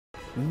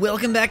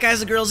Welcome back, guys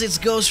and girls, it's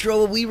Ghost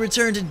Robot. We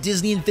return to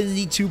Disney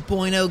Infinity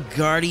 2.0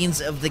 Guardians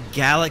of the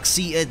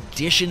Galaxy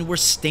Edition. We're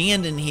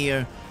standing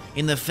here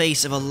in the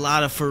face of a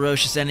lot of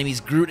ferocious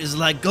enemies. Groot is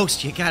like,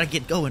 Ghost, you gotta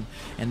get going.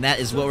 And that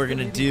is what we're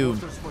gonna do.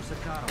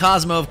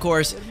 Cosmo, of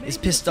course, is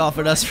pissed off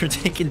at us for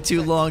taking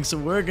too long, so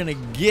we're gonna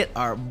get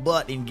our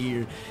butt in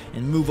gear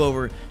and move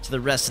over to the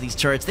rest of these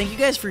turrets. Thank you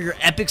guys for your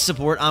epic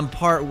support on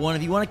part 1.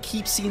 If you want to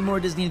keep seeing more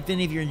Disney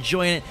Infinity, if you're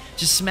enjoying it,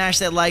 just smash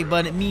that like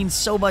button. It means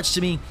so much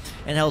to me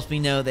and helps me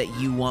know that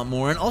you want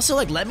more. And also,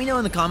 let me know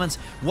in the comments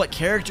what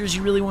characters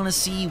you really want to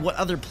see, what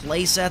other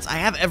play sets. I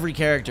have every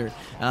character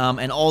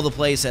and all the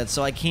play sets,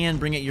 so I can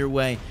bring it your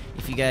way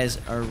if you guys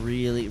are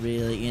really,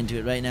 really into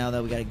it. Right now,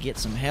 though, we got to get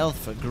some health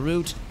for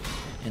Groot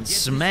and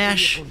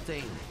smash.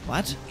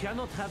 What?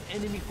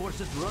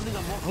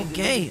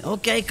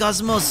 Okay,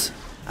 Cosmos.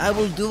 I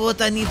will do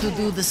what I need to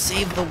do to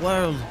save the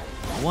world.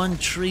 One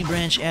tree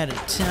branch at a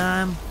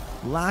time.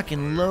 Lock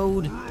and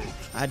load.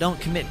 I don't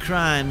commit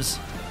crimes.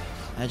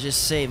 I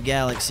just save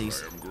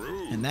galaxies.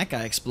 And that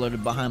guy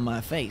exploded behind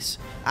my face.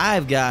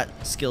 I've got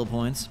skill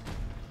points.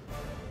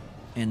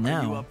 And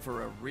now... Are you up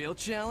for a real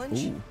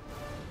challenge? Ooh.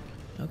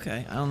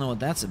 Okay, I don't know what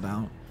that's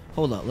about.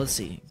 Hold up, let's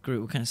see.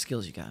 Groot, what kind of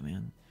skills you got,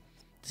 man?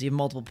 Does he have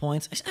multiple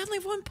points? I only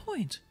have 1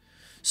 point.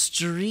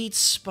 Street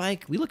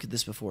Spike. We looked at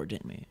this before,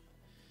 didn't we?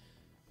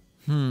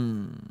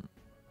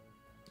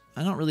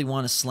 I don't really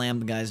want to slam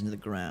the guys into the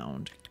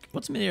ground.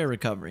 What's mid-air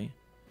recovery?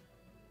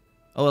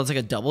 Oh, it's like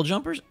a double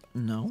jumper?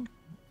 No.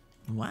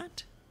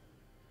 What?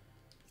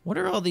 What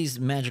are all these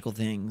magical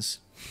things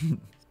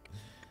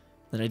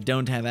that I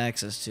don't have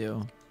access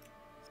to?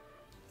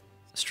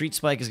 Street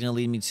Spike is going to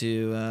lead me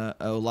to,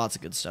 lots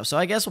of good stuff. So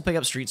I guess we'll pick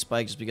up Street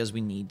Spike just because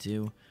we need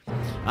to.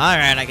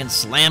 Alright, I can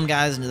slam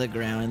guys into the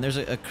ground. And there's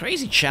a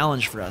crazy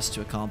challenge for us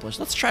to accomplish.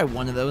 Let's try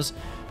one of those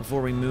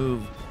before we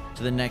move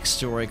to the next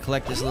story.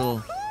 Collect this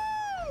little...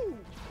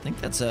 I think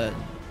that's a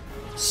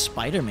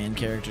Spider-Man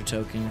character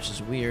token, which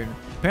is weird.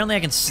 Apparently I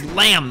can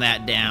slam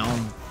that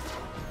down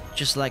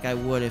just like I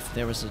would if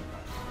there was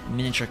a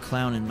miniature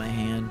clown in my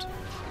hand.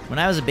 When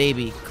I was a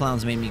baby,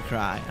 clowns made me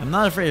cry. I'm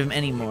not afraid of them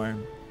anymore.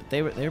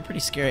 They were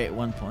pretty scary at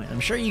one point. I'm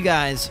sure you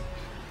guys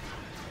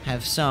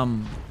have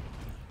some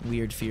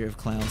weird fear of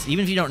clowns.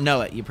 Even if you don't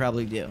know it, you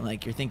probably do.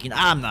 Like, you're thinking,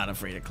 I'm not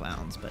afraid of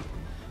clowns, but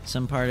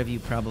some part of you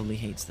probably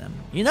hates them.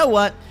 You know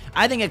what?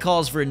 I think it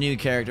calls for a new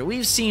character.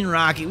 We've seen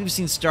Rocket, we've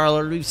seen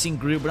Star-Lord, we've seen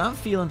Groot, but I'm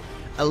feeling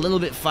a little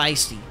bit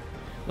feisty.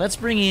 Let's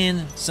bring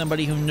in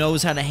somebody who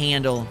knows how to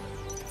handle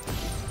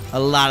a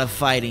lot of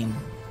fighting.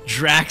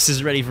 Drax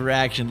is ready for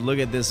action. Look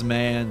at this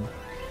man.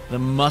 The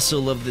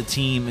muscle of the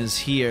team is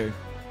here.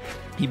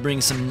 He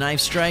brings some knife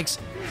strikes,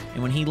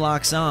 and when he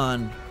locks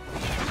on,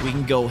 we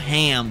can go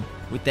ham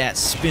with that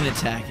spin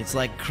attack. It's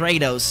like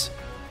Kratos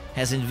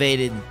has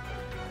invaded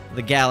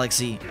the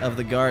galaxy of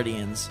the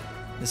Guardians.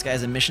 This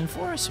guy's a mission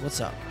for us? What's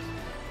up?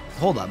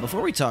 Hold on,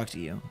 before we talk to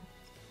you.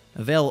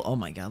 Avail... Oh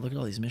my god, look at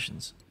all these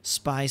missions.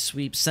 Spy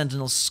Sweep,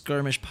 Sentinel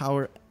Skirmish,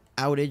 Power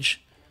Outage.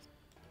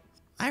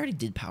 I already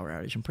did Power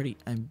Outage.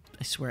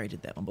 I swear I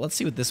did that one. But let's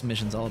see what this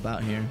mission's all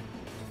about here.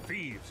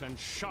 Thieves and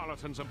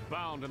charlatans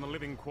abound in the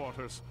living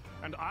quarters,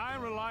 and I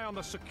rely on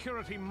the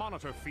security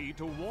monitor feed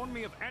to warn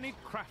me of any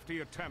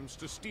crafty attempts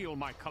to steal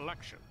my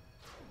collection.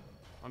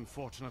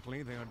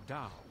 Unfortunately, they are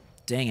down.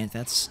 Dang it,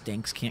 that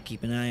stinks. Can't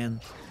keep an eye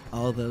on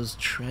all those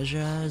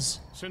treasures.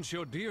 Since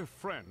your dear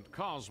friend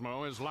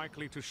Cosmo is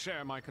likely to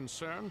share my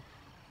concern,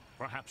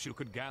 perhaps you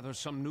could gather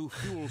some new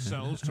fuel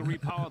cells to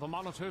repower the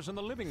monitors in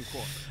the living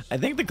quarters. I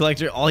think the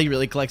collector, all he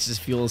really collects is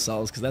fuel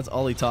cells, because that's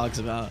all he talks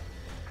about.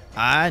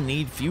 I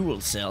need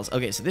fuel cells.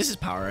 Okay, so this is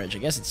Power Edge. I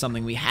guess it's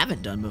something we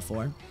haven't done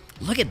before.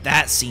 Look at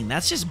that scene.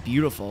 That's just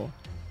beautiful.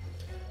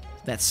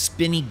 That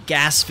spinny,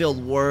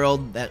 gas-filled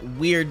world, that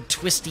weird,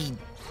 twisty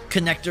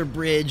connector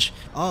bridge,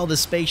 all the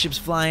spaceships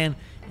flying,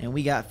 and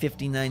we got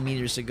 59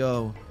 meters to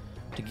go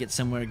to get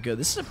somewhere good.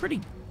 This is a pretty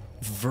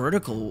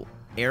vertical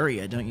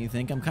area, don't you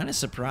think? I'm kind of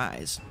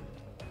surprised.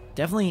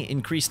 Definitely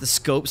increased the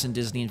scopes in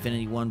Disney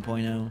Infinity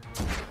 1.0.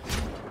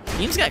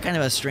 Game's got kind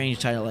of a strange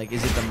title, like,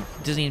 is it the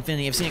Disney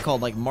Infinity? I've seen it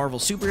called, like, Marvel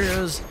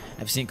Superheroes.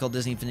 I've seen it called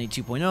Disney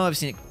Infinity 2.0. I've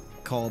seen it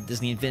called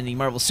Disney Infinity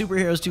Marvel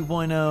Superheroes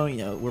 2.0. You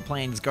know, we're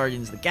playing as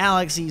Guardians of the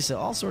Galaxy, so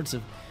all sorts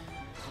of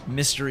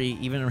mystery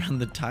even around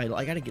the title.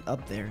 I gotta get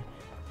up there.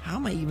 How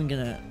am I even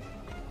gonna...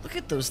 Look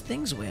at those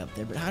things way up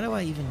there, but how do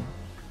I even...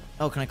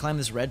 Oh, can I climb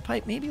this red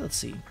pipe, maybe? Let's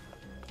see.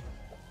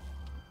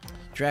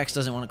 Drax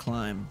doesn't want to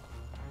climb.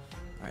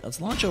 Alright,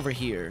 let's launch over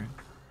here.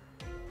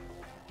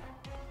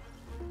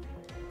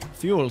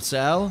 Fuel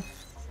cell.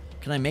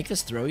 Can I make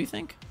this throw, you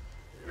think?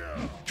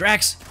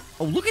 Drax!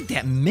 Oh, look at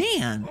that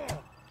man!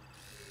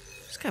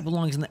 This guy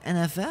belongs in the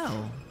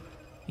NFL.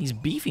 He's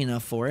beefy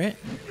enough for it.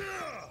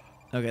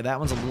 Okay, that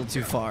one's a little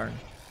too far.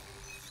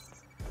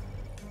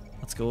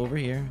 Let's go over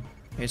here.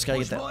 I just gotta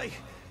get that. Boy,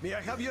 may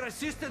I have your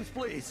assistance,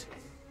 please?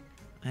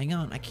 Hang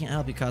on, I can't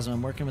help you, Cosmo.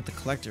 I'm working with the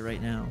collector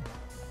right now.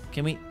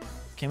 Can we?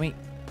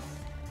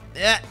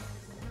 Yeah!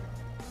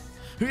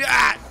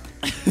 Yeah!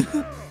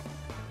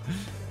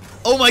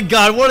 Oh my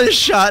god, what a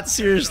shot,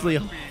 seriously.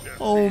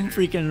 Home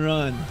freaking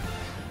run.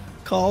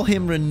 Call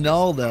him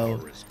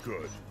Ronaldo.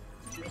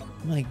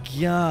 My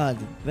God,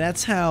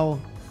 that's how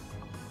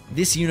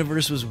this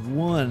universe was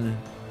won.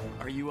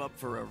 Are you up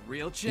for a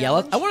real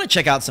challenge? Yeah, I want to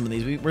check out some of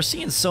these. We're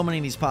seeing so many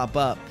of these pop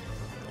up,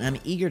 and I'm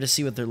eager to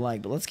see what they're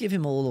like. But let's give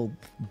him a little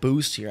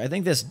boost here. I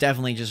think this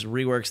definitely just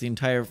reworks the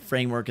entire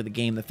framework of the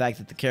game. The fact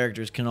that the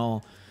characters can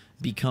all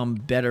become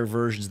better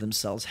versions of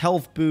themselves.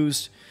 Health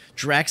boost,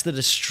 Drax the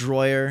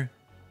Destroyer.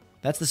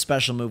 That's the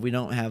special move. We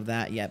don't have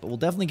that yet, but we'll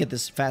definitely get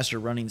this faster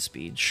running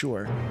speed.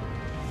 Sure.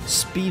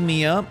 Speed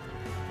me up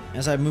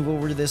as I move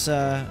over to this.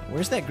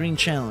 Where's that green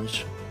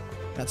challenge?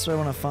 That's what I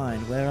want to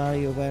find. Where are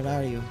you? Where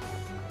are you?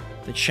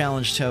 The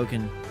challenge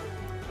token.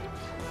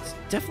 It's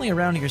definitely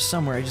around here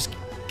somewhere. I just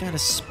gotta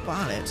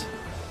spot it.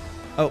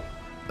 Oh,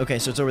 okay,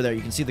 so it's over there.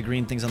 You can see the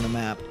green things on the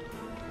map.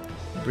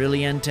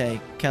 Brilliante,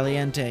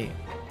 Caliente.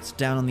 It's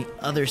down on the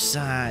other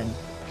side.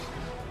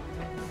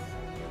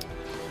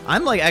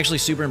 I'm like actually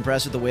super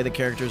impressed with the way the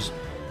characters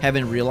have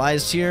been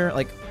realized here.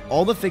 Like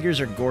all the figures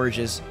are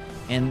gorgeous,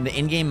 and the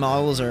in-game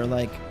models are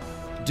like,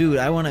 dude,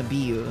 I want to be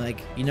you.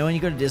 Like, you know when you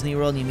go to Disney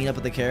World and you meet up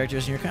with the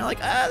characters and you're kind of like,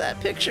 ah, that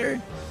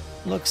picture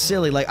looks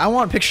silly. Like, I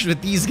want pictures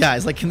with these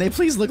guys. Like, can they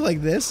please look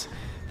like this?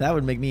 That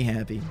would make me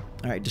happy.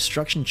 All right,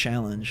 Destruction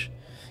Challenge.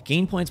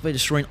 Gain points by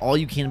destroying all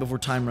you can before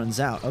time runs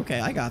out.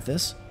 Okay, I got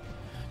this.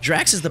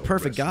 Drax is the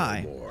perfect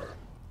guy.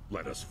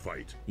 Let us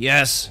fight.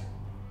 Yes.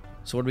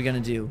 So what are we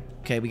going to do?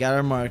 Okay, we got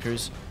our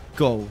markers.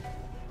 Go.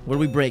 What are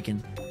we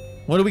breaking?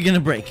 What are we going to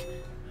break?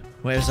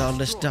 Where's all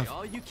this stuff?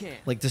 All you can.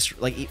 Like this,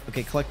 like,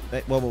 okay, collect,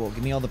 whoa, whoa, whoa,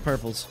 give me all the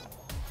purples.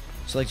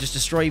 So, like, just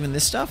destroy even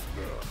this stuff?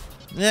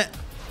 Yeah.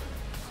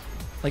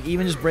 Like,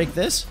 even just break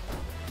this?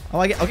 Oh,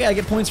 I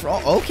get points for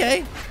all,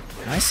 okay.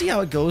 I see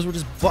how it goes, we're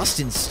just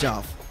busting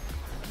stuff.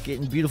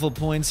 Getting beautiful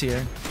points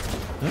here.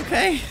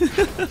 Okay.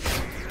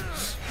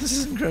 This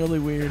is incredibly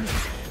weird.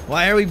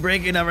 Why are we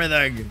breaking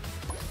everything?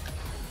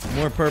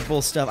 More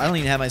purple stuff. I don't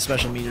even have my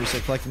special meter, so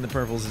collecting the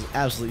purples is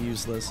absolutely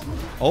useless.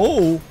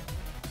 Oh!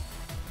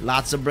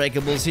 Lots of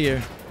breakables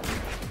here.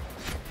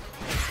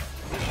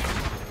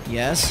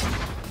 Yes.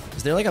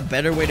 Is there like a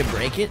better way to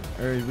break it?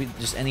 Or is we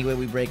just any way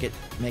we break it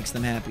makes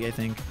them happy, I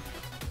think.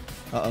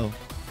 Uh-oh.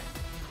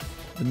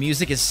 The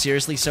music is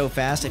seriously so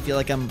fast, I feel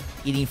like I'm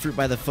eating fruit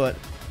by the foot.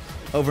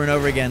 Over and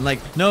over again. Like,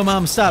 no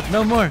mom, stop.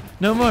 No more.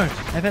 No more.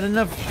 I've had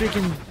enough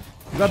freaking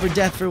rubber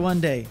death for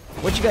one day.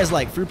 What you guys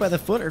like? Fruit by the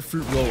foot or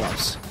fruit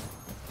roll-ups?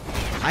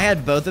 I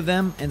had both of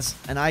them, and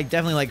I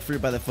definitely like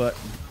fruit by the foot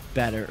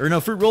better. Or no,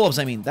 fruit roll-ups,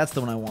 I mean. That's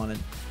the one I wanted.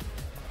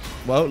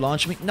 Whoa,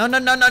 launch me. No, no,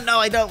 no, no, no.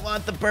 I don't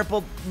want the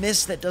purple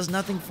mist that does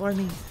nothing for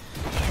me.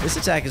 This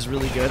attack is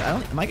really good.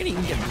 Am I going to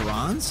even get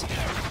bronze?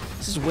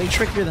 This is way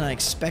trickier than I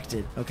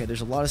expected. Okay,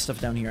 there's a lot of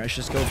stuff down here. I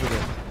should just go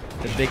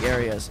for the big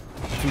areas.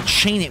 If we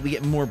chain it, we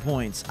get more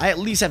points. I at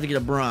least have to get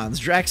a bronze.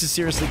 Drax is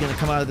seriously going to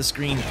come out of the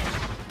screen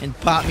and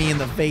pop me in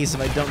the face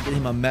if I don't get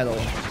him a medal.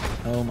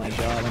 Oh my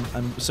god,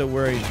 I'm so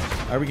worried.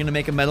 Are we going to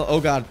make a medal? Oh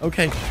god.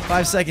 Okay,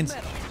 5 seconds.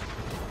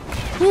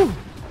 Whew.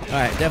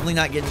 Alright, definitely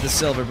not getting to the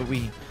silver, but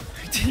we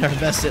did our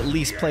best to at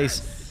least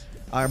place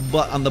our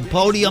butt on the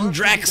podium.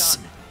 Drax!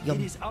 It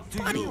is up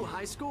to you.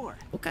 High score.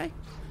 Okay,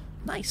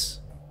 nice.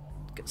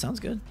 Good. Sounds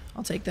good.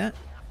 I'll take that.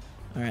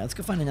 Alright, let's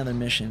go find another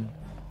mission.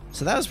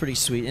 So that was pretty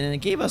sweet, and it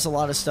gave us a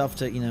lot of stuff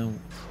to, you know,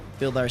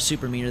 build our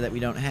super meter that we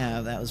don't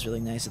have. That was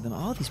really nice of them.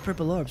 Oh, these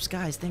purple orbs,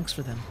 guys, thanks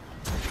for them.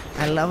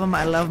 I love them,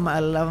 I love them,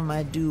 I love them,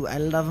 I do. I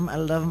love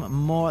them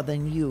more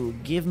than you.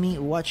 Give me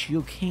what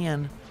you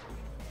can,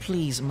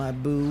 please, my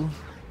boo.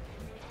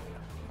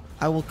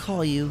 I will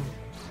call you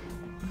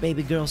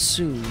Baby Girl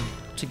Sue.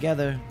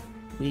 Together,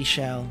 we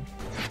shall...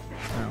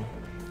 Oh,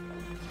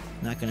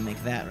 not gonna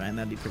make that rhyme.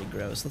 That'd be pretty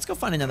gross. Let's go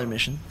find another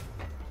mission.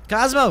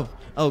 Cosmo!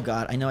 Oh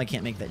god, I know I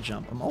can't make that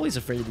jump. I'm always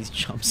afraid of these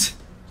jumps.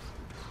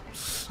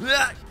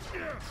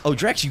 Oh,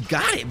 Drax, you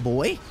got it,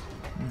 boy.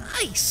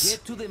 Nice.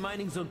 Get to the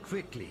mining zone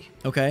quickly.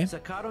 Okay.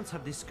 Sakarons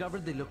have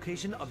discovered the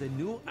location of the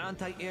new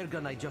anti-air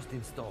gun I just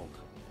installed.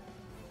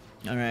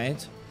 All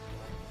right.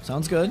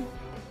 Sounds good.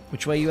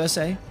 Which way,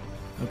 USA?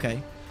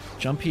 Okay.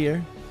 Jump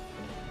here.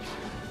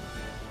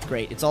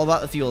 Great. It's all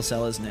about the fuel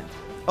cell, isn't it?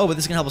 Oh, but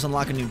this can help us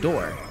unlock a new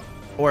door.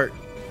 Or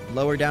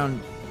lower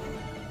down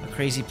a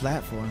crazy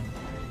platform.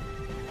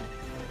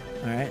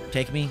 Alright,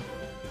 take me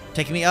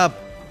up.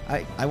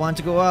 I want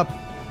to go up.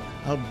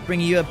 I'll bring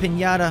you a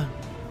piñata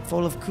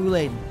full of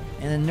Kool-Aid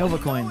and a Nova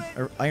coin.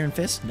 Or Iron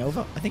Fist?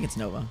 Nova? I think it's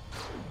Nova.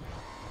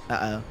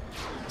 Uh-oh.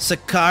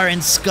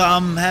 Sakaran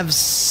scum have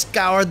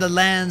scoured the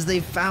lands.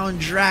 They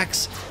found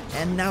Drax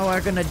and now are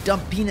gonna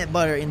dump peanut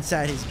butter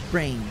inside his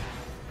brain.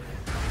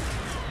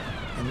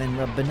 And then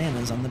rub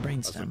bananas on the As a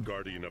brainstem.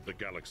 guardian of the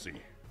galaxy,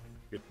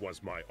 it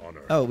was my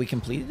honor. Oh, we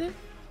completed it?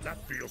 That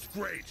feels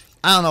great.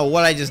 I don't know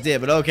what I just did,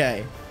 but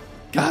okay.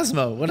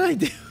 Cosmo, what did I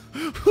do?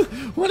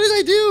 What did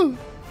I do?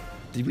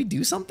 Did we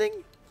do something?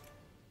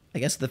 I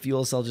guess the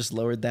fuel cell just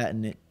lowered that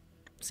and it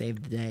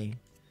saved the day.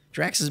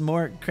 Drax is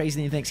more crazy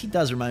than he thinks. He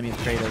does remind me of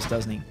Kratos,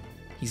 doesn't he?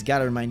 He's got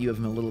to remind you of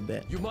him a little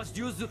bit. You must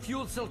use the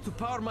fuel cell to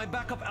power my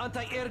backup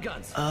anti-air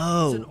guns.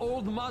 Oh. It's an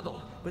old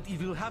model, but it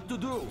will have to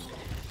do.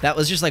 That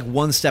was just like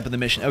one step of the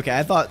mission. Okay,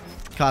 I thought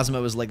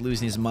Cosmo was like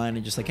losing his mind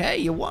and just like, hey,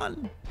 you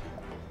won.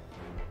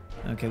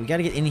 Okay, we got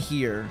to get in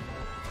here.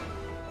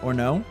 Or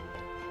no?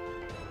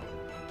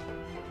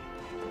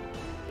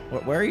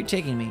 Where are you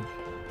taking me?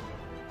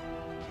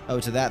 Oh,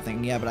 to that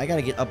thing. Yeah, but I got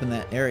to get up in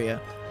that area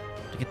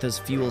to get those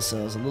fuel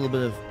cells. A little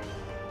bit of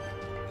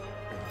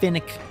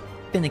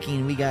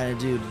finicking we got to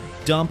do to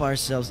dump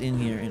ourselves in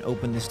here and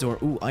open this door.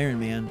 Ooh, Iron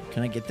Man.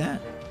 Can I get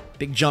that?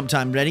 Big jump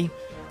time. Ready?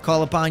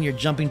 Call upon your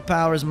jumping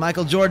powers,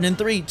 Michael Jordan, in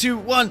 3, 2,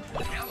 1.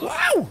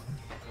 Wow!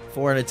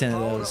 4 out of 10 of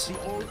those. The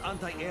old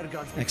anti-air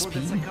guns before XP?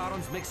 the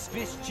Sakarans make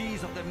Swiss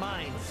cheese of the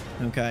mines.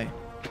 Okay.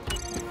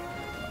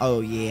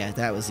 Oh yeah,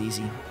 that was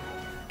easy.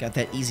 Got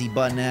that easy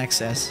button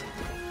access.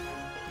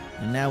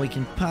 And now we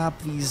can pop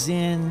these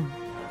in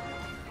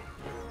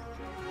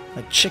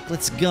like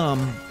Chiclets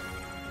gum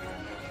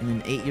in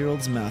an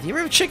 8-year-old's mouth. You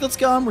ever have Chiclets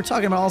gum? We're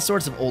talking about all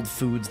sorts of old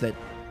foods that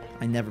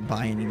I never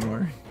buy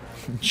anymore.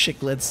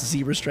 Chiclets,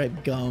 zebra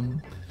stripe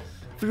gum,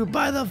 fruit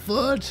by the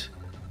foot.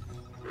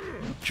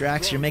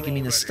 Drax, you're making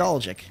me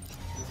nostalgic.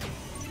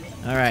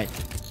 All right.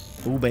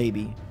 Ooh,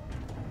 baby.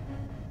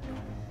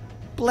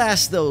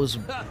 Blast those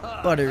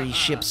buttery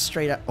ships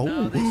straight up.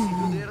 Now they see Oh.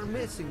 who they're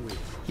messing with.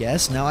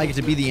 Yes, now I get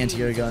to be the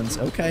anti-air guns.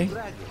 Okay.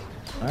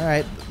 All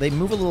right. They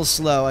move a little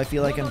slow. I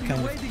feel like I'm What are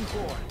kind you of... waiting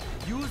for?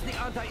 Use the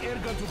anti-air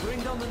gun to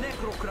bring down the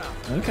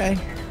Necrocraft. Okay.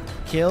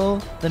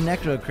 Kill the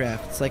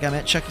Necrocraft. It's like I'm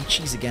at Chuck E.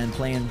 Cheese again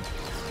playing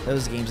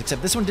those games,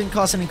 except this one didn't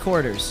cost any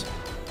quarters.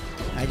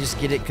 I just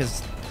get it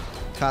because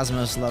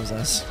Cosmos loves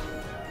us.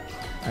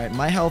 Alright,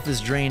 my health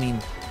is draining,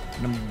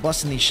 and I'm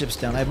busting these ships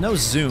down. I have no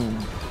zoom,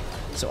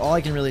 so all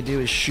I can really do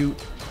is shoot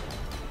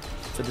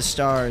for the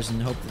stars and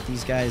hope that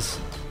these guys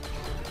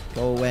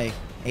go away.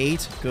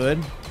 8,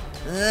 good.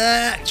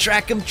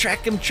 Track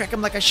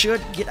him like I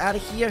should. Get out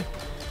of here,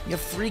 you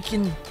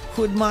freaking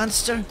hood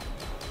monster.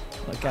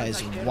 That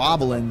guy's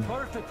wobbling.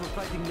 Perfect for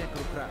fighting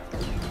Necrocraft.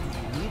 Do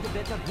you need a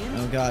better hint?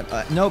 Oh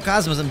god. No,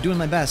 Cosmos, I'm doing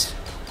my best.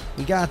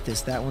 We got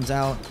this. That one's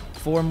out.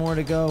 4 more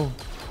to go.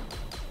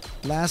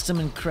 Blast him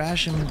and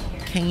crash him.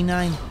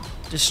 K9.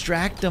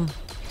 Distract him.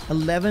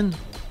 11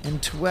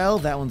 and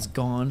 12. That one's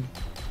gone.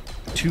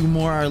 2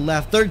 more are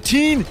left.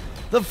 13!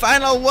 The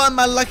final one,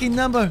 my lucky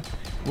number,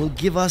 will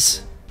give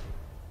us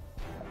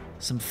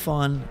some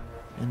fun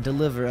and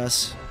deliver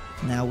us.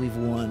 Now we've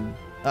won.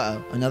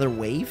 Uh-oh. Another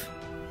wave?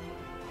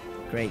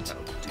 Great.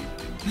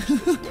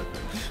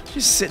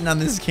 Just sitting on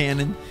this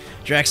cannon.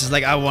 Drax is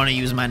like, I want to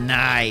use my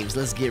knives.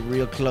 Let's get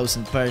real close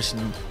and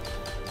personal.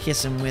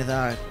 Kiss him with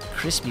our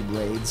crispy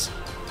blades.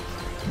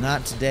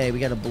 Not today. We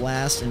got to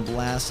blast and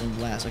blast and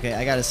blast. Okay,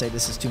 I got to say,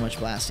 this is too much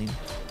blasting.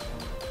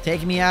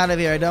 Take me out of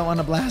here. I don't want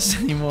to blast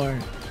anymore.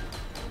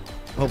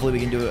 Hopefully we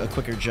can do a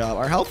quicker job.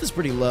 Our health is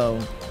pretty low.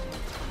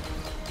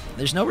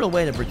 There's no real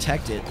way to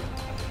protect it.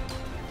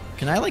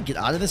 Can I, like, get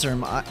out of this? Or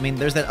I mean,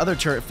 there's that other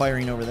turret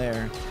firing over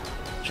there,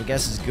 which I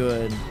guess is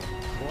good.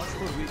 Watch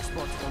for weak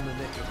spots on the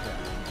Necrocraft.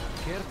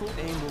 Careful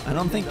aim will I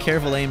don't bring think them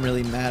careful down aim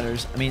really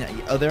matters. I mean,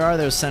 oh, there are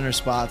those center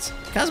spots.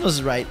 Cosmos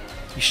is right.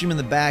 You shoot him in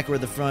the back or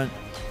the front,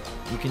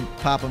 you can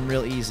pop him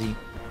real easy.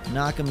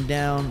 Knock him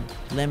down,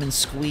 lemon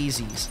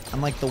squeezies.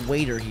 I'm like the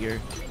waiter here.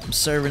 I'm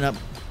serving up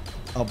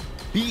a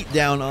beat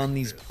down on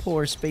these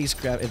poor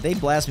spacecraft. If they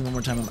blast me one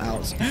more time, I'm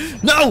out.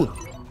 No!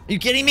 Are you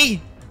kidding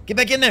me? Get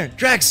back in there,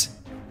 Drax!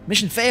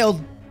 Mission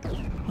failed.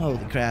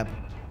 Holy crap.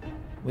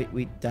 Wait,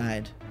 we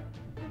died.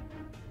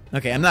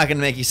 Okay, I'm not gonna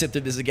make you sit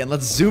through this again.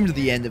 Let's zoom to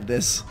the end of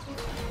this.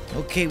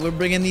 Okay, we're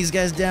bringing these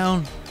guys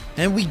down,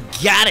 and we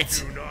got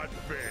it! Do not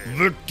fail.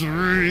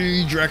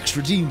 Victory! Drax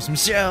redeems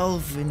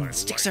himself and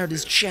sticks out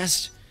his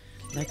chest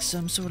like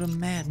some sort of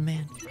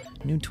madman.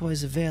 New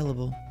toys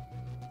available.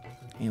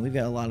 And we've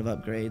got a lot of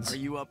upgrades. Are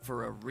you up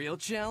for a real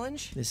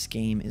challenge? This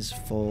game is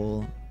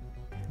full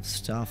of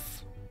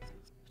stuff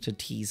to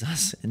tease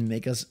us and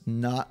make us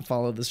not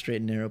follow the straight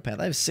and narrow path.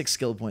 I have 6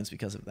 skill points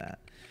because of that.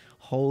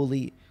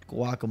 Holy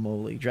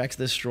guacamole. Drax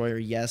the Destroyer,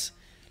 yes.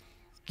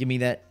 Give me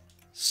that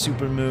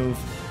super move.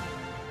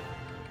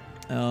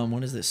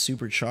 What is this?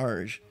 Super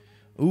charge.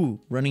 Ooh,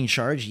 running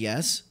charge,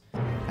 yes.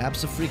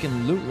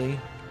 Abso-freaking-lutely.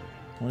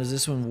 What is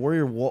this one?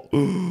 Warrior wall.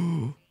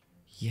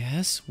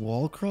 Yes,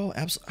 wall crawl.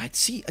 Absolutely. I'd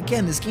see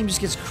again. This game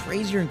just gets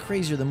crazier and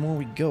crazier the more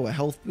we go. A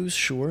health boost,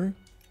 sure.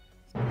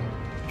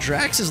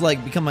 Drax has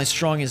like become my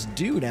strongest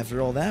dude after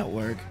all that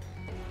work.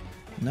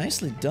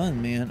 Nicely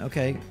done, man.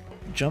 Okay,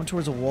 jump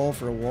towards a wall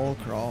for a wall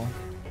crawl.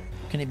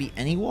 Can it be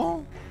any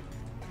wall?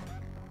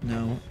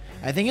 No.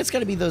 I think it's got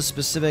to be those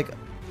specific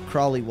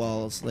crawly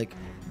walls, like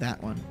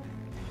that one.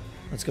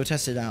 Let's go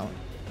test it out.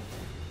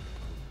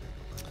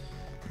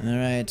 All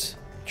right.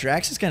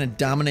 Drax has kind of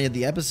dominated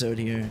the episode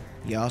here.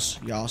 Yas,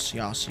 yas,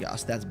 yas,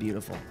 yas. That's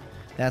beautiful.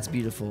 That's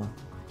beautiful.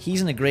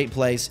 He's in a great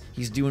place.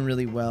 He's doing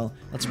really well.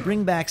 Let's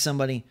bring back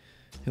somebody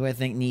who I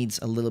think needs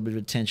a little bit of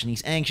attention.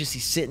 He's anxious.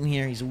 He's sitting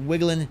here. He's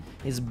wiggling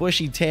his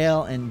bushy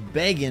tail and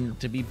begging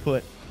to be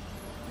put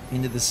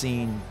into the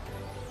scene.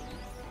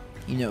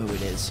 You know who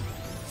it is.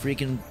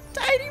 Freaking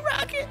Tiny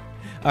Rocket.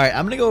 All right,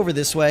 I'm going to go over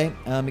this way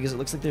because it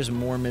looks like there's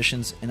more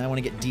missions, and I want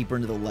to get deeper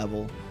into the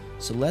level.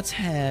 So let's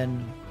head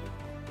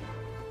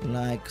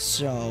like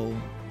so.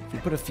 If we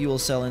put a fuel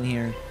cell in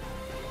here,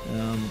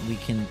 we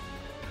can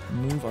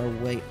move our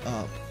way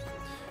up.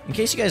 In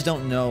case you guys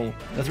don't know,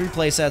 the 3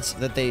 playsets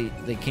that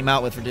they came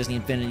out with for Disney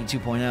Infinity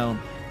 2.0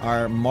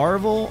 are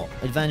Marvel,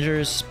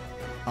 Avengers,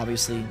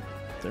 obviously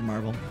they're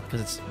Marvel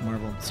because it's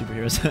Marvel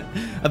superheroes,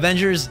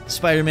 Avengers,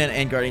 Spider-Man,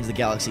 and Guardians of the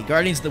Galaxy.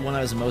 Guardians is the one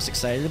I was most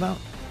excited about,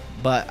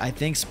 but I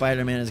think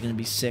Spider-Man is going to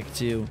be sick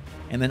too,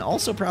 and then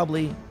also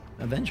probably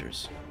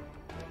Avengers.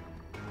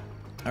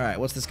 All right,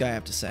 what's this guy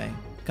have to say?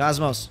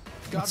 Cosmos,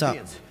 what's up?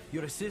 Guardians,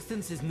 your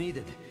assistance is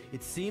needed.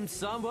 It seems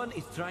someone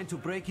is trying to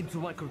break into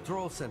my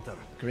control center.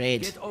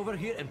 Great. Get over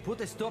here and put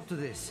a stop to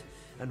this.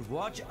 And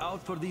watch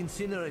out for the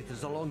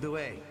incinerators along the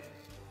way.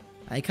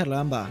 Ay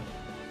caramba.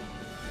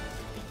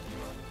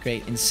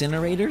 Great.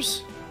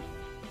 Incinerators?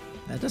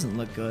 That doesn't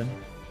look good.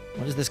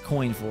 What is this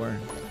coin for?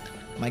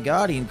 My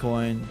Guardian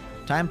coin.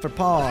 Time for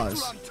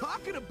pause. That's what I'm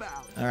talking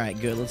about.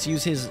 Alright, good. Let's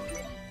use his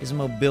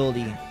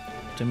mobility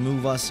to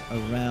move us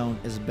around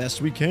as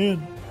best we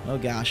can. Oh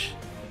gosh.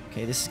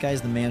 Okay, this guy's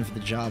the man for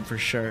the job for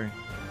sure.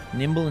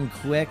 Nimble and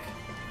quick.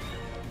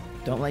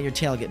 Don't let your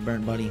tail get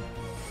burnt, buddy.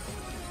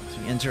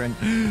 So we enter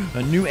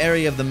a new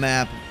area of the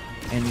map.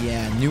 And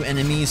yeah, new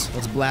enemies.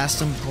 Let's blast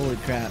them. Holy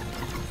crap.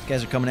 These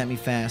guys are coming at me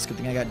fast. Good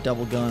thing I got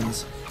double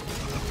guns.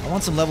 I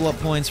want some level up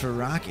points for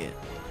Rocket.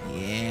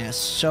 Yeah,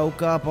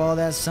 soak up all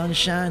that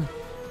sunshine.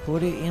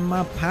 Put it in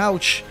my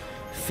pouch.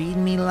 Feed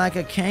me like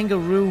a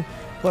kangaroo.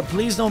 But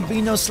please don't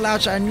be no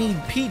slouch. I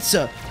need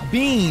pizza,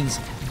 beans,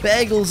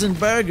 bagels, and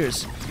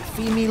burgers.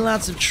 Feed me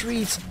lots of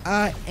treats.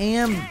 I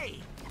am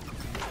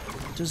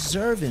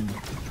deserving.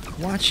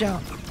 Watch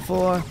out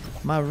for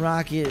my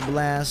rocket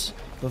blast.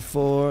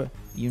 Before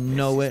you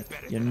know it,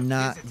 you're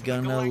not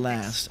gonna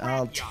last.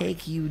 I'll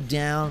take you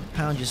down,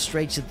 pound you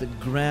straight to the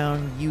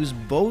ground. Use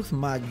both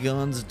my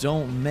guns,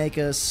 don't make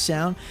a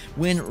sound.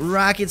 When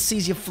Rocket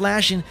sees you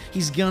flashing,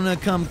 he's gonna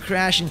come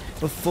crashing.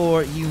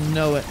 Before you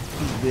know it,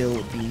 he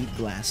will be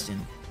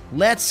blasting.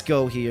 Let's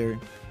go here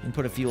and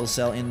put a fuel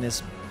cell in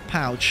this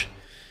pouch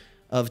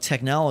of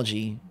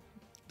technology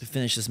to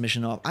finish this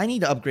mission off. I need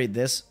to upgrade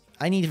this.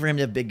 I need for him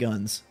to have big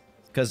guns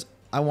because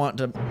I want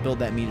to build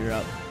that meter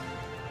up.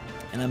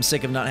 And I'm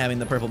sick of not having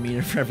the purple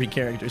meter for every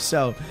character.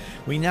 So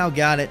we now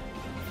got it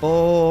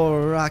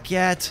for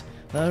Rocket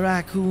the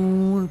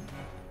Raccoon.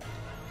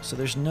 So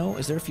there's no...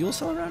 Is there a fuel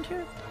cell around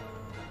here?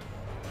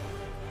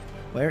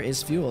 Where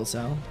is fuel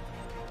cell?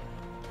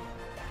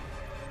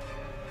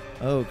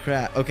 Oh,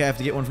 crap. Okay, I have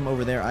to get one from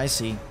over there. I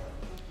see.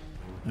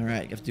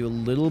 Alright, you have to do a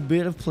little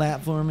bit of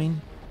platforming.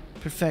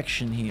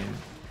 Perfection here.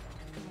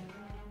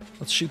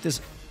 Let's shoot this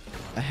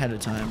ahead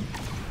of time.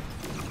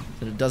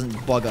 So that it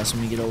doesn't bug us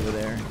when we get over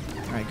there.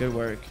 Alright, good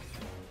work.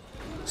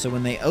 So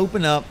when they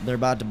open up, they're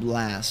about to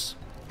blast.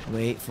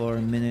 Wait for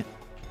a minute.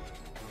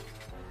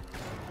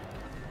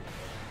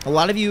 A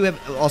lot of you have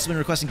also been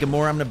requesting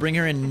Gamora. I'm going to bring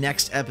her in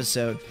next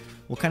episode.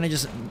 We'll kind of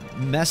just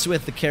mess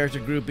with the character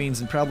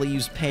groupings and probably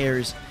use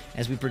pairs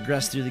as we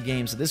progress through the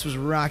game. So this was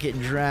Rocket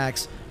and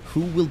Drax.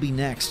 Who will be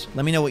next?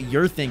 Let me know what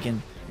you're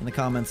thinking in the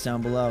comments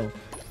down below.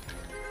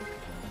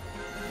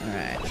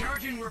 Alright.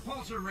 Charging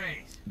repulsor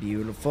rays.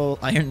 Beautiful.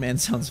 Iron Man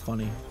sounds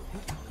funny.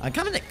 I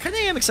kind of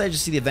am excited to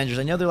see the Avengers.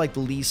 I know they're like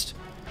the least...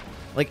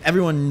 Like,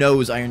 everyone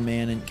knows Iron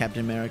Man and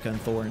Captain America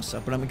and Thor and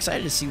stuff, but I'm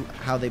excited to see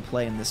how they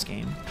play in this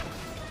game.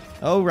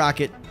 Oh,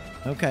 Rocket.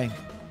 Okay.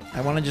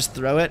 I want to just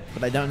throw it,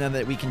 but I don't know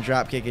that we can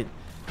dropkick it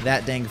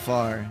that dang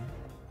far.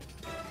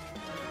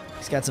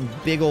 He's got some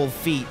big old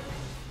feet,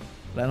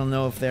 but I don't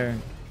know if they're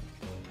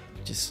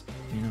just,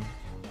 you know,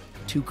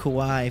 too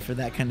kawaii for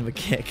that kind of a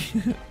kick.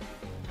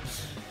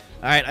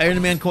 Alright,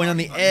 Iron Man coin on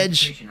the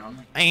edge,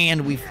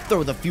 and we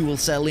throw the fuel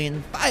cell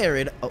in, fire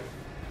it. Oh,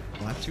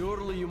 what?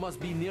 Surely you must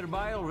be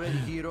nearby already,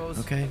 heroes.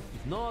 Okay.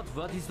 If not,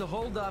 what is the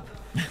holdup?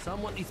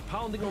 Someone is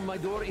pounding on my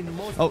door in the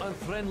most Oh.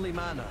 unfriendly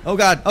manner. Oh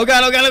god, oh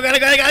god, oh god, oh god, oh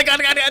god, oh god,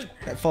 oh god, oh god.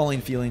 That falling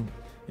feeling,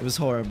 it was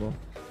horrible.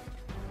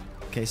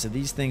 Okay, so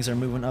these things are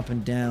moving up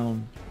and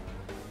down.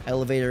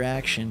 Elevator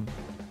action.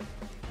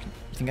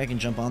 You think I can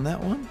jump on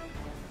that one?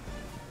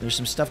 There's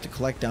some stuff to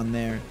collect down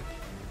there.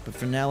 But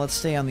for now, let's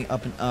stay on the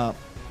up and up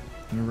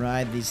and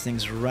ride these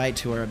things right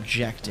to our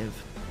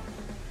objective.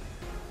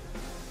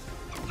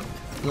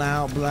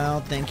 Blow,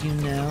 blow, thank you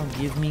now.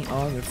 Give me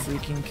all your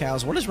freaking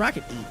cows. What does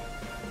Rocket eat?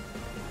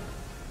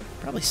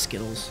 Probably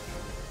Skittles.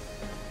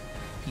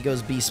 He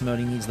goes beast mode,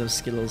 he needs those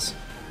Skittles.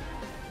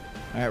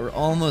 Alright, we're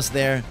almost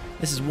there.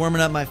 This is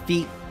warming up my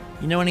feet.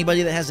 You know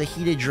anybody that has a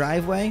heated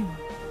driveway?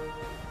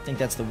 I think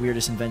that's the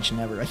weirdest invention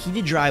ever. A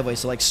heated driveway,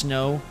 so like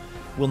snow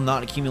will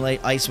not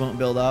accumulate, ice won't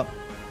build up.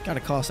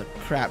 Gotta cost a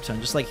crap ton,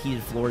 just like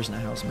heated floors in a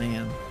house,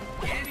 man.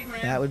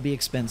 That would be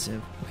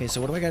expensive. Okay, so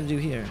what do I gotta do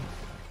here?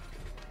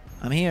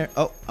 I'm here.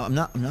 Oh, I'm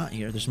not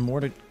here. There's more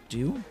to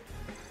do?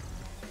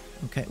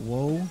 Okay,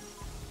 whoa.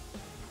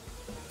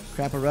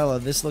 Craparella,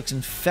 this looks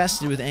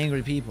infested with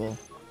angry people.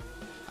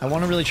 I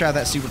want to really try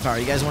that superpower.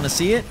 You guys want to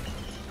see it?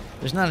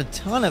 There's not a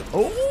ton of...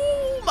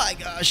 Oh my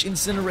gosh,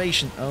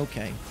 incineration.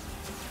 Okay.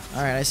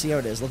 Alright, I see how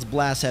it is. Let's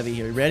blast heavy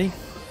here. You ready?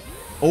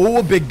 Oh,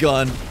 a big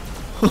gun.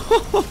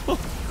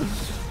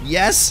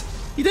 Yes.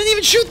 You didn't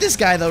even shoot this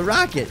guy, though,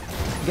 Rocket.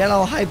 You got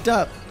all hyped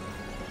up.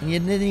 And you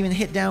didn't even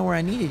hit down where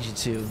I needed you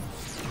to.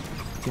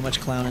 Too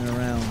much clowning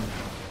around.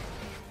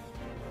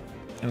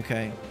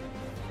 Okay.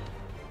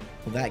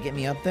 Will that get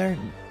me up there?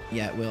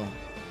 Yeah, it will.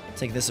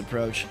 Take this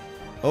approach.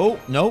 Oh,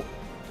 nope.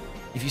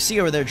 If you see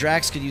over there,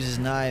 Drax could use his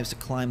knives to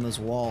climb those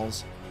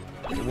walls.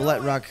 Okay, we'll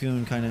let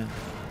Raccoon kind of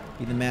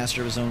be the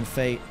master of his own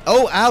fate.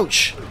 Oh,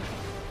 ouch!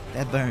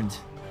 That burned.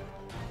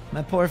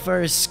 My poor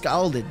fur is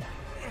scalded.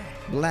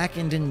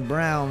 Blackened and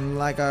brown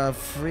like a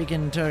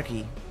freaking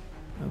turkey.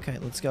 Okay,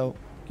 let's go.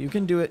 You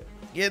can do it.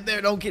 Get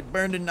there, don't get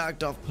burned and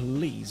knocked off.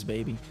 Please,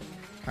 baby.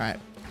 Alright,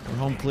 we're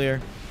home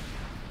clear.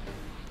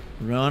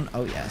 Run.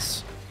 Oh,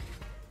 yes.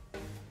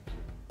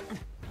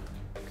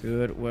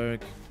 Good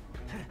work.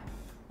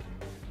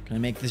 Can I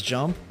make this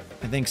jump?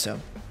 I think so.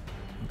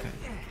 Okay.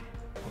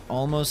 We're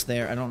almost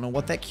there. I don't know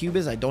what that cube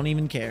is. I don't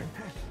even care.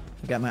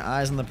 I've got my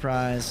eyes on the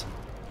prize.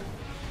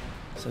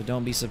 So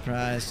don't be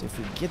surprised if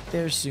we get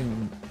there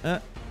soon.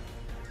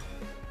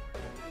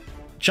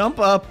 Jump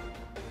up!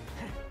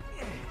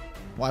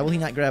 Why will he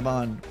not grab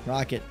on?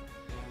 Rocket.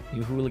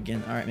 You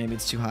hooligan. Alright, maybe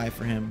it's too high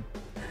for him.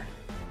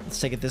 Let's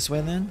take it this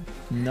way then.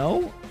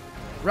 No?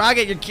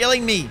 Rocket, you're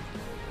killing me!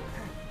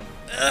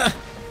 Ugh.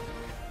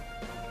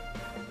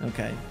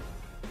 Okay.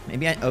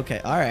 Maybe I...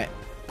 Okay, alright.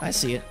 I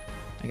see it.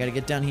 I gotta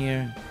get down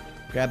here,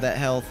 grab that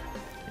health,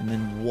 and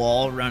then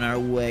wall run our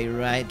way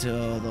right to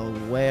the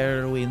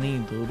where we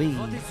need to be.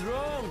 What is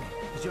wrong?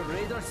 Is your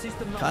radar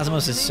system not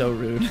Cosmos is so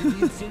rude. Did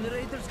the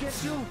incinerators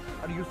get you?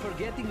 Are you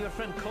forgetting your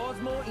friend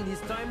Cosmo in his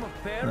time of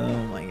peril?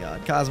 Oh my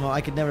god. Cosmo,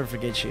 I could never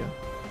forget you.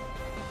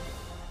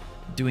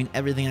 Doing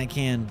everything I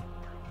can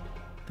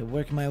to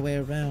work my way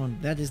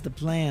around. That is the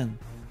plan.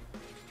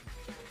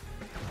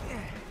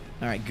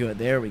 Alright, good.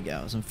 There we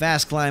go. Some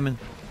fast climbing.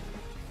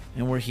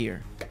 And we're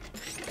here.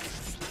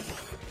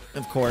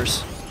 Of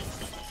course.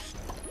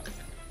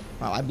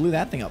 Wow, I blew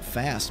that thing up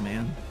fast,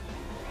 man.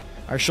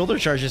 Our shoulder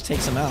charge just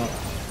takes him out.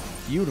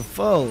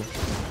 Beautiful.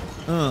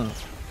 The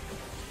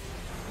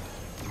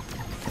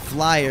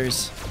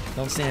Flyers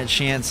don't stand a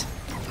chance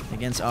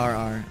against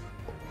RR.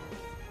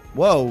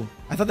 Whoa.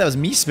 I thought that was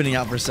me spinning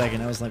out for a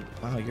second. I was like,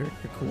 wow, you're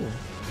cool.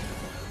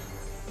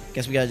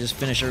 Guess we gotta just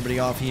finish everybody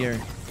off here.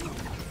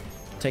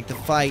 Take the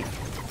fight.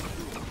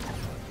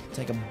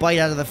 Take a bite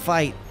out of the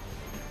fight.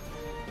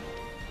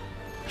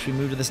 Should we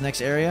move to this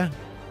next area?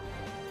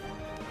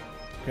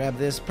 Grab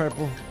this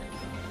purple.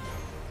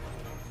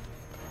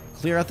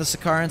 Clear out the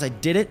Sakarans. I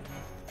did it.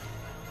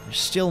 There's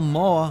still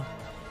more.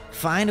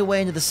 Find a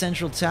way into the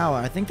central tower.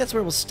 I think that's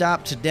where we'll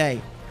stop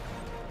today.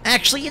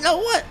 Actually, you know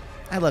what?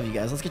 I love you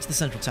guys. Let's get to the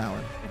central tower.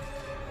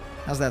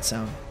 How's that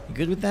sound? You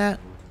good with that?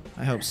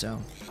 I hope so.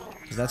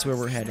 Because that's where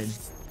we're headed.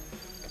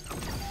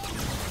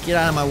 Get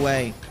out of my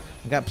way.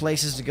 I've got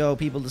places to go,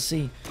 people to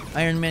see.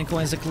 Iron Man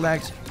coins to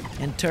collect.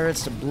 And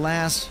turrets to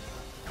blast.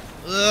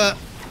 Ugh.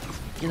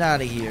 Get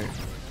out of here.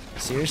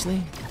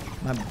 Seriously?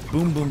 My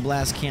boom boom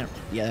blast can't...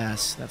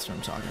 Yes, that's what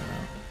I'm talking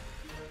about.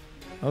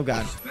 Oh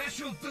god.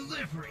 Special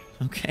delivery.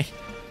 Okay.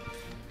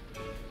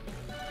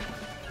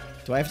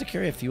 Do I have to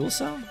carry a fuel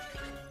cell?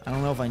 I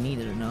don't know if I need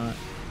it or not.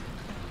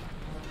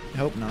 I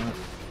hope not.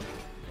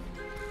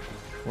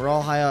 We're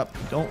all high up.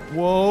 Don't...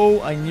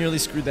 Whoa! I nearly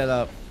screwed that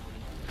up.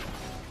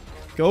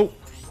 Go!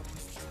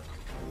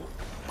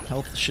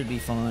 Health should be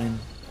fine.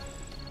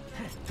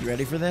 You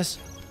ready for this?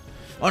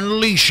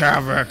 Unleash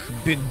havoc,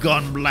 big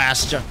gun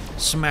blaster,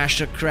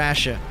 smasher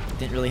crasher.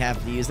 Didn't really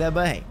have to use that,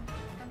 but hey,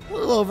 a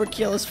little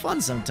overkill is fun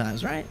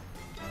sometimes, right?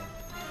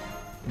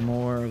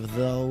 More of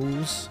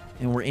those,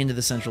 and we're into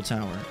the central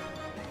tower.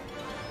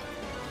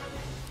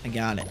 I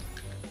got it.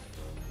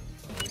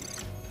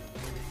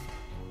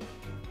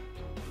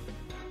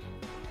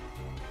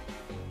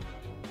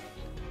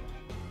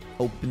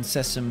 Open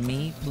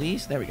sesame,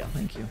 please. There we go.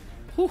 Thank you.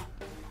 Whew.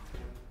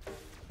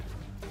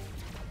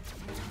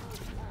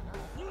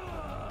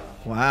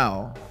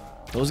 Wow.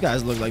 Those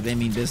guys look like they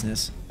mean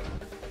business.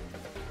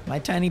 My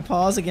tiny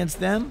paws against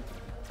them?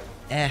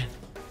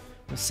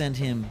 We'll send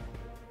him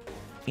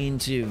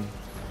into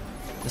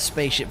the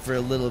spaceship for a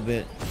little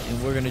bit,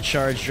 and we're gonna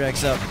charge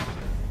Drax up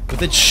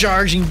with a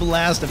charging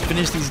blast to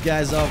finish these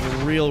guys off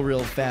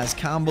real fast.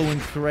 Comboing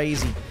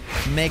crazy,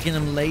 making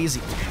them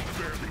lazy.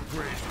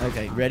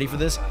 Okay, ready for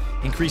this?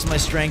 Increase my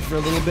strength for a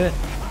little bit.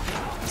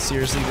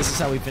 Seriously, this is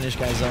how we finish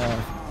guys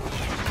off.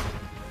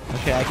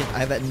 Okay, I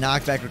have that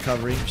knockback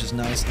recovery, which is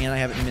nice, and I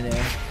have it in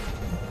midair.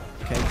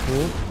 Okay,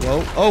 cool.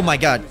 Whoa. Oh my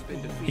god.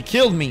 He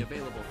killed me.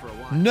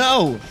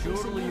 No!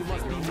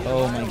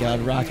 Oh my god,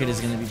 Rocket is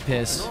gonna be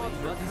pissed.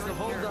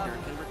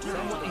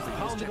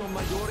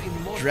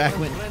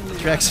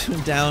 Drax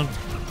went down,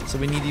 so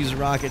we need to use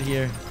Rocket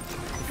here to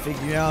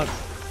figure out.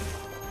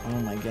 Oh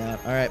my god.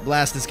 Alright,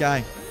 blast this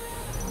guy.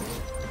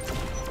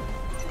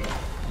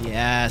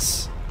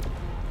 Yes.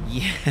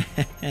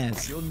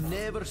 Yes. You'll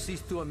never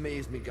cease to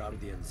amaze me,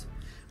 Guardians.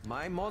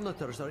 My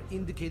monitors are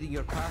indicating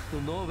your path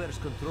to Nover's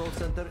control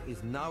center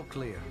is now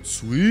clear.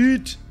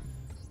 Sweet.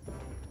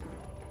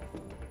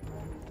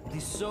 It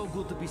is so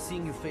good to be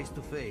seeing you face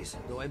to face,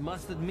 though I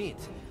must admit,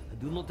 I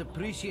do not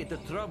appreciate the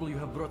trouble you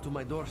have brought to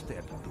my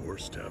doorstep.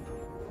 Doorstep.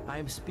 I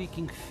am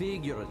speaking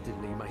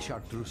figuratively, my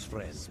chartreuse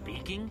friend.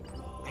 Speaking?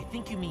 I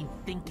think you mean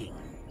thinking.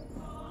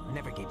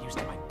 Never get used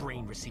to my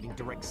brain receiving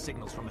direct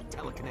signals from a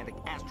telekinetic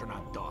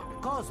astronaut dog.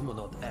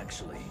 Cosmonaut,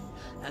 actually.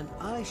 And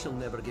I shall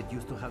never get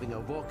used to having a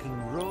walking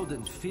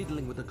rodent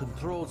fiddling with the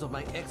controls of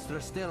my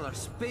extrastellar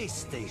space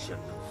station.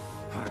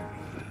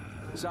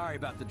 Sorry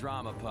about the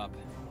drama, pup.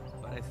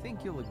 But I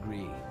think you'll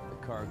agree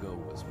the cargo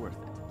was worth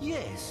it.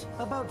 Yes,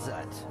 about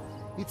that.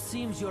 It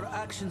seems your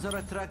actions are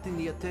attracting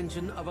the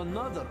attention of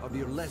another of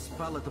your less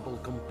palatable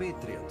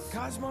compatriots.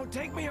 Cosmo,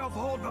 take me off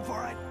hold before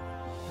I...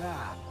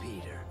 Ah,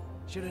 Peter.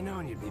 Should have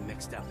known you'd be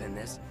mixed up in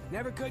this.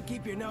 Never could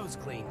keep your nose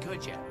clean,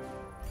 could ya?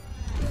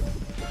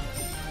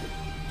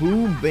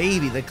 Boom,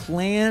 baby. The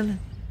clan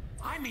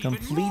I'm even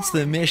completes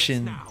more the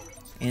mission. now.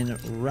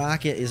 And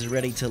Rocket is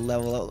ready to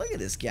level up. Look at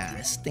this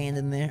guy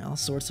standing there, all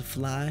sorts of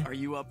fly. Are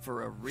you up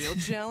for a real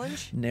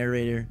challenge?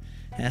 Narrator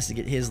has to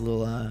get his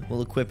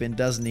little equip in,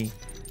 doesn't he?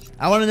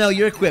 I want to know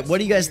your equip. What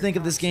do you guys think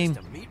of this game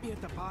To meet me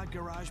at the pod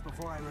garage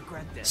before I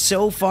regret this.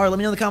 so far? Let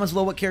me know in the comments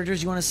below what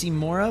characters you want to see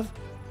more of.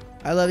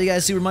 I love you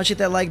guys super much. Hit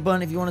that like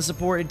button if you want to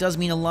support. It does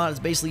mean a lot. It's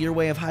basically your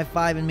way of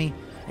high-fiving me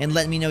and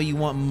letting me know you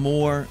want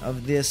more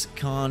of this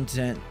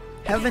content.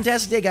 Have a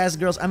fantastic day, guys and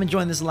girls. I'm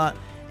enjoying this a lot,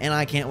 and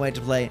I can't wait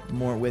to play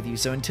more with you.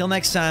 So until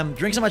next time,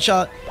 drink so much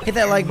chocolate, hit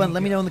that like button,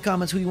 let me know in the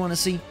comments who you want to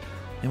see,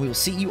 and we will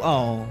see you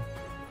all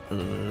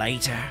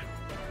later.